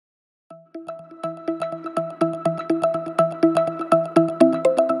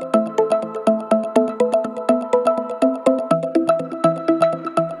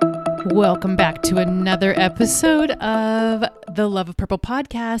Welcome back to another episode of the Love of Purple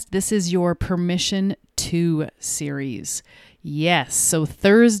podcast. This is your Permission to series. Yes, so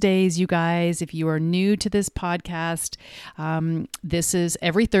Thursdays, you guys, if you are new to this podcast, this is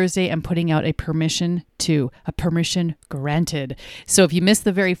every Thursday I'm putting out a permission granted. So if you missed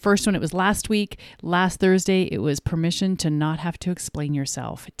the very first one, it was last week. Last Thursday, it was permission to not have to explain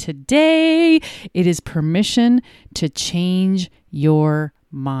yourself. Today, it is permission to change your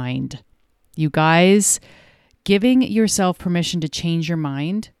mind. You guys, giving yourself permission to change your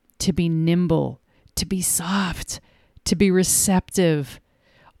mind, to be nimble, to be soft, to be receptive,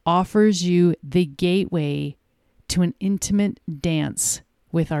 offers you the gateway to an intimate dance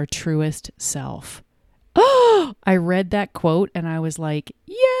with our truest self. Oh, I read that quote and I was like,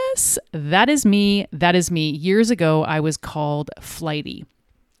 yes, that is me. That is me. Years ago, I was called flighty.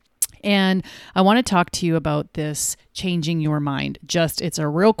 And I want to talk to you about this changing your mind. It's a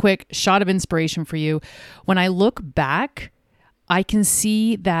real quick shot of inspiration for you. When I look back, I can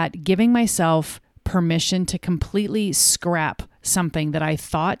see that giving myself permission to completely scrap something that I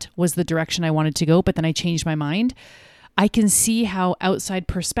thought was the direction I wanted to go, but then I changed my mind. I can see how outside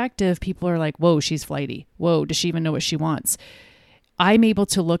perspective, people are like, whoa, she's flighty. Whoa, does she even know what she wants? I'm able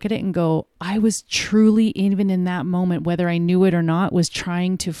to look at it and go, I was truly, even in that moment, whether I knew it or not, was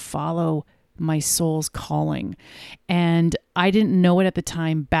trying to follow my soul's calling. And I didn't know it at the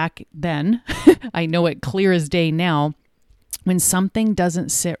time back then. I know it clear as day now. When something doesn't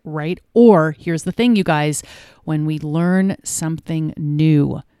sit right, or here's the thing, you guys, when we learn something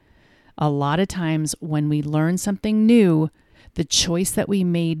new, a lot of times when we learn something new, the choice that we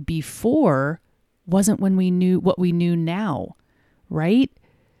made before wasn't when we knew what we knew now, right?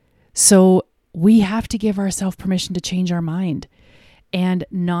 So we have to give ourselves permission to change our mind. And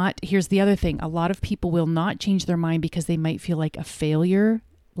here's the other thing, a lot of people will not change their mind because they might feel like a failure,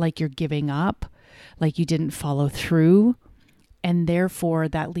 like you're giving up, like you didn't follow through. And therefore,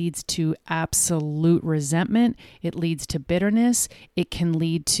 that leads to absolute resentment. It leads to bitterness. It can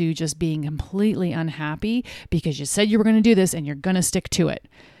lead to just being completely unhappy because you said you were going to do this and you're going to stick to it.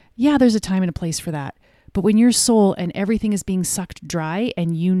 Yeah, there's a time and a place for that. But when your soul and everything is being sucked dry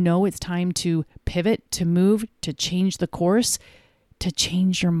and you know it's time to pivot, to move, to change the course, to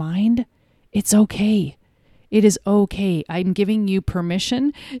change your mind, it's okay. It is okay. I'm giving you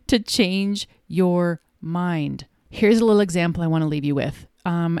permission to change your mind. Here's a little example I want to leave you with.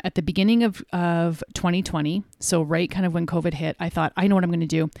 At the beginning of 2020, so right kind of when COVID hit, I thought, I know what I'm going to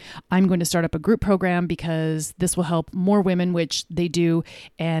do. I'm going to start up a group program because this will help more women, which they do.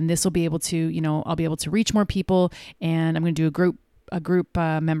 And this will be able to, I'll be able to reach more people. And I'm going to do a group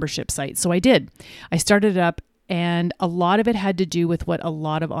membership site. So I did. I started it up. And a lot of it had to do with what a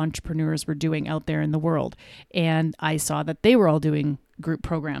lot of entrepreneurs were doing out there in the world. And I saw that they were all doing group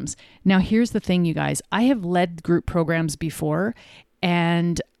programs. Now, here's the thing, you guys. I have led group programs before,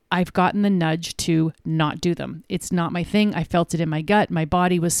 and I've gotten the nudge to not do them. It's not my thing. I felt it in my gut. My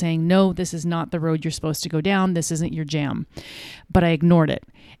body was saying, no, this is not the road you're supposed to go down. This isn't your jam. But I ignored it.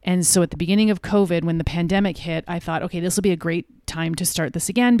 And so at the beginning of COVID, when the pandemic hit, I thought, okay, this will be a great time to start this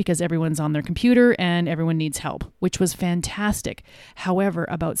again because everyone's on their computer and everyone needs help, which was fantastic. However,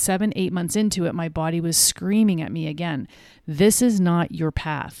 about 7-8 months into it, my body was screaming at me again. This is not your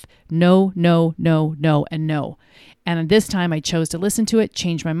path. No, no, no, no, and no. And this time I chose to listen to it,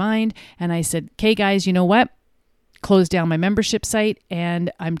 change my mind. And I said, okay, guys, you know what? Close down my membership site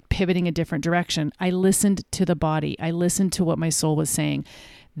and I'm pivoting a different direction. I listened to the body. I listened to what my soul was saying.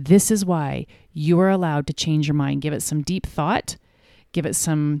 This is why you are allowed to change your mind. Give it some deep thought, give it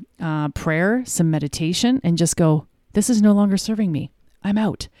some prayer, some meditation, and just go, this is no longer serving me. I'm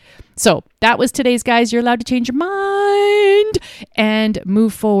out. So that was today's, guys. You're allowed to change your mind and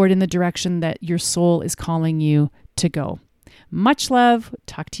move forward in the direction that your soul is calling you to go. Much love.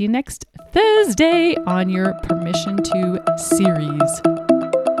 Talk to you next Thursday on your Permission to series.